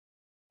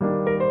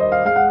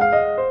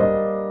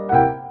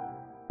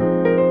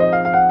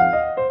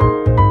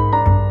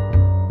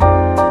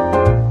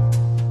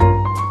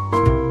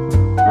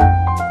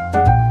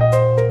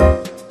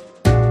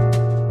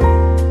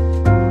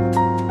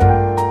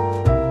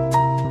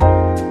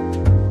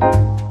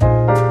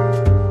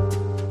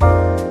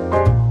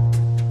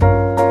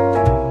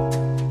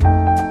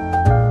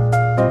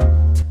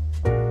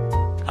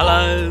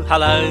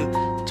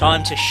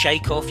time to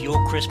shake off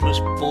your Christmas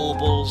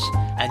baubles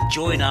and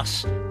join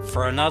us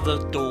for another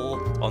door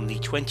on the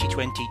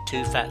 2020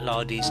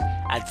 TooFatLardies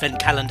Advent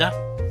Calendar.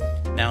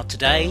 Now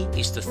today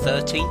is the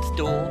 13th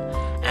door,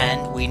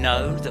 and we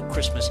know that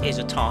Christmas is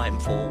a time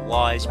for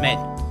wise men.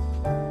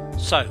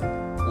 So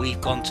we've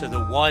gone to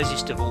the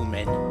wisest of all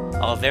men,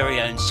 our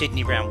very own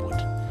Sidney Roundwood,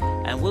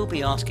 and we'll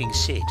be asking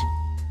Sid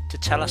to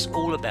tell us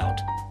all about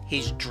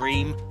his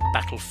dream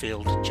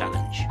battlefield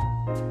challenge.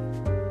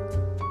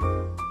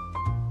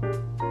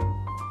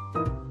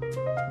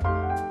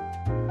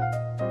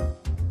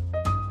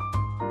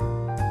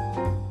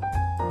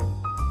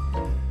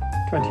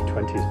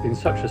 "2020 has been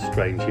such a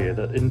strange year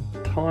that in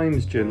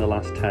times during the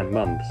last 10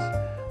 months,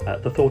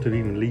 the thought of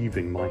even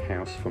leaving my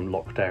house from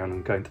lockdown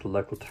and going to the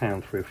local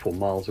town 3 or 4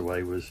 miles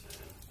away was,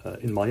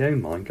 in my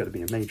own mind, going to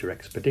be a major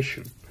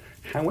expedition.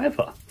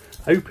 However,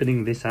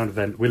 opening this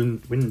Advent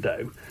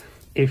window,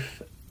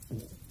 if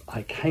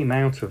I came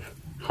out of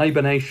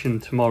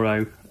hibernation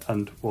tomorrow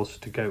and was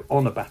to go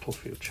on a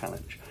battlefield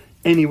challenge,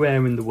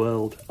 anywhere in the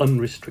world,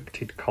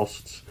 unrestricted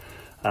costs,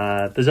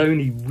 there's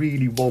only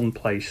really one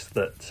place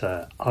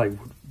that I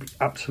would be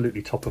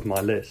absolutely top of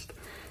my list,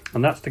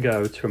 and that's to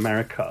go to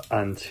America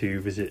and to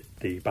visit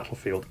the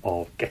battlefield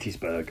of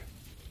Gettysburg.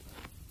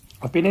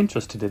 I've been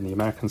interested in the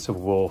American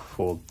Civil War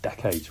for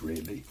decades,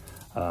 really.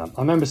 I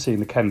remember seeing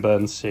the Ken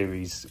Burns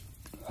series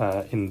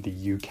in the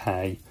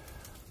UK,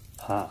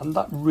 and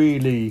that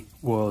really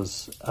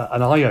was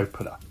an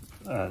eye-opener.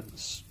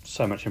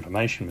 So much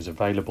information was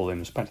available in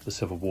respect to the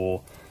Civil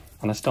War,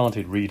 and I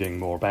started reading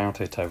more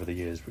about it over the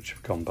years which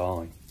have gone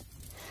by.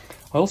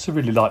 I also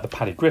really like the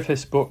Paddy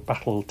Griffiths book,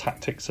 Battle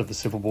Tactics of the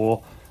Civil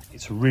War.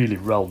 It's a really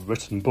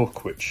well-written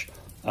book which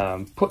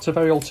puts a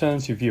very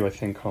alternative view, I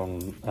think,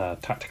 on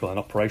tactical and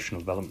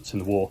operational developments in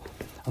the war.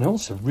 And I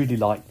also really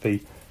like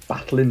the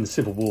Battle in the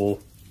Civil War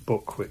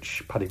book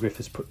which Paddy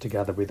Griffiths put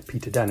together with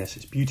Peter Dennis.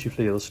 It's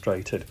beautifully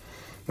illustrated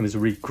and is a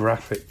really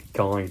graphic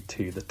guide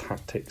to the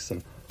tactics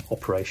and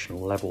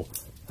operational level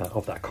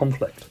of that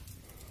conflict.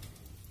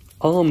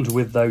 Armed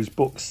with those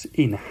books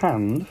in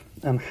hand,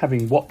 and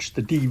having watched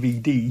the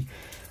DVD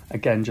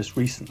again just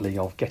recently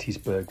of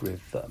Gettysburg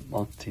with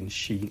Martin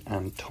Sheen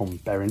and Tom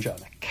Berenger,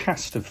 a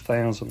cast of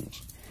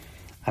thousands,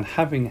 and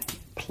having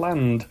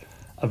planned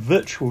a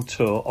virtual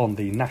tour on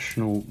the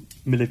National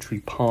Military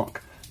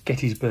Park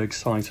Gettysburg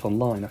site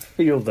online, I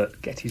feel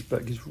that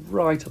Gettysburg is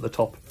right at the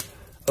top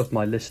of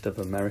my list of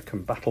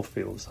American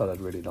battlefields that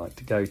I'd really like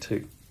to go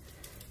to.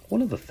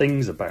 One of the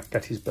things about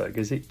Gettysburg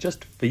is it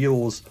just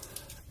feels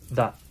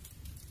that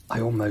I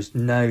almost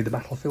know the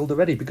battlefield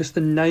already, because the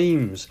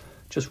names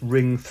just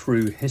ring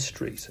through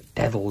history. So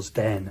Devil's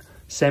Den,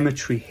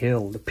 Cemetery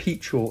Hill, the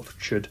Peach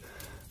Orchard,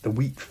 the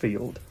Wheat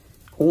Field,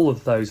 all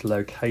of those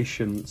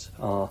locations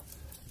are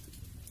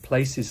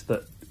places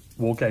that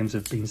war games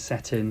have been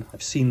set in.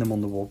 I've seen them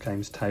on the war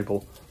games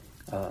table,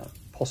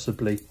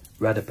 possibly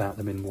read about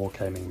them in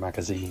wargaming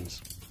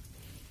magazines.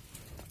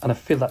 And I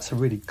feel that's a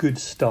really good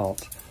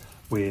start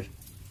with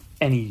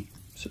any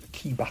sort of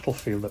key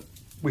battlefield that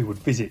we would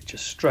visit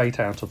just straight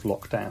out of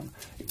lockdown.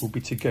 It will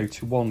be to go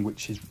to one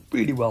which is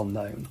really well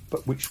known,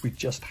 but which we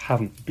just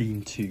haven't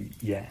been to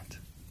yet.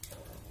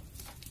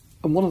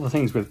 And one of the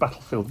things with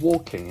battlefield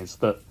walking is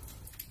that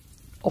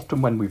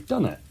often when we've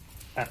done it,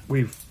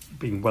 we've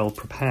been well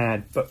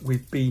prepared, but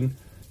we've been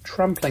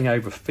trampling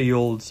over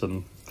fields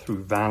and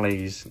through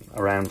valleys and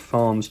around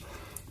farms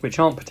which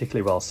aren't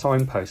particularly well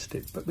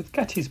signposted. But with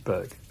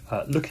Gettysburg,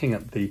 looking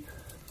at the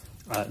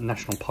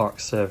National Park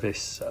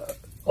Service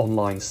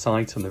online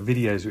site and the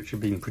videos which have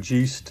been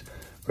produced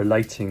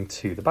relating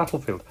to the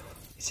battlefield,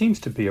 it seems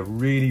to be a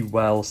really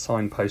well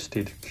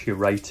signposted,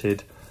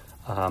 curated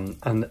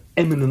and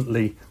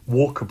eminently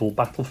walkable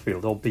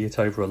battlefield, albeit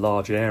over a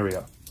large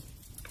area.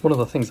 One of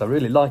the things I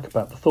really like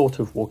about the thought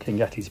of walking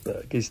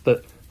Gettysburg is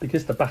that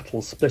because the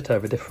battle's split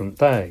over different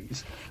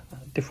days,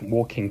 different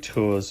walking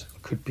tours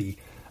could be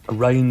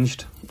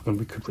arranged and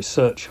we could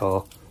research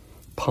our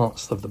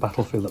parts of the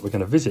battlefield that we're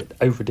going to visit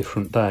over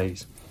different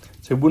days.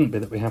 So it wouldn't be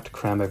that we have to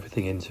cram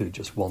everything into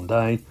just one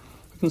day.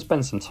 We can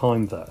spend some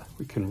time there.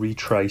 We can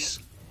retrace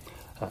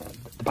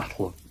the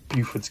Battle of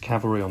Buford's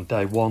Cavalry on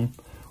day 1,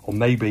 or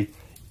maybe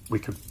we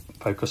could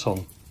focus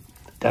on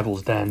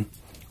Devil's Den,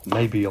 or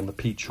maybe on the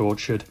Peach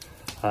Orchard,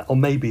 or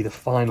maybe the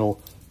final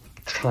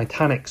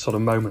titanic sort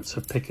of moments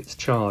of Pickett's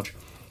charge.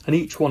 And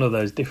each one of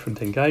those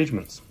different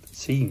engagements, it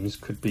seems,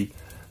 could be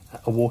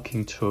a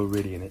walking tour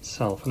really in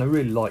itself. And I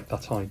really like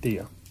that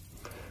idea.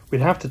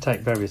 We'd have to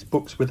take various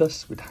books with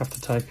us. We'd have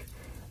to take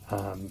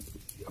a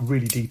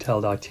really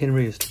detailed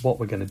itinerary as to what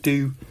we're going to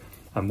do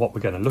and what we're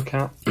going to look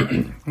at.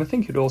 And I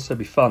think it'd also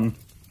be fun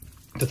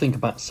to think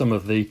about some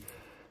of the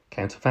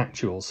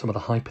counterfactuals, some of the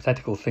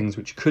hypothetical things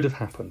which could have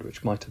happened,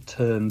 which might have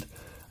turned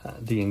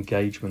the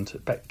engagement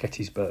at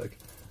Gettysburg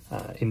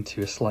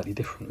into a slightly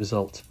different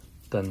result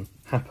than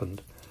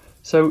happened.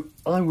 So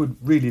I would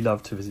really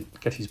love to visit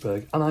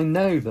Gettysburg, and I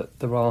know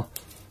that there are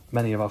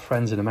many of our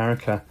friends in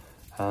America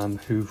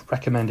who've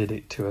recommended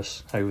it to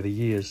us over the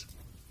years.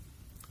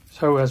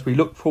 So as we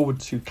look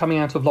forward to coming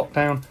out of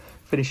lockdown,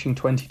 finishing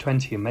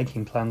 2020 and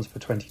making plans for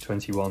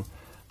 2021,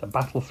 the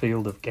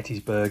battlefield of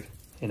Gettysburg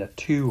in a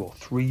 2 or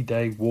 3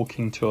 day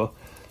walking tour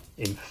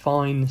in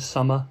fine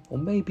summer or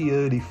maybe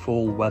early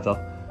fall weather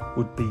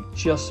would be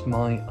just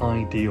my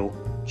ideal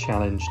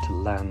challenge to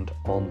land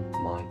on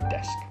my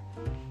desk.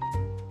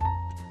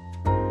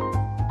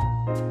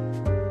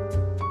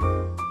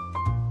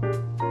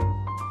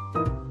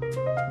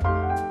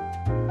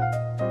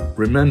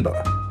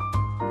 Remember,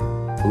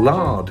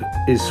 lard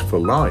is for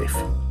life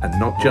and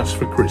not just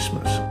for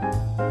Christmas.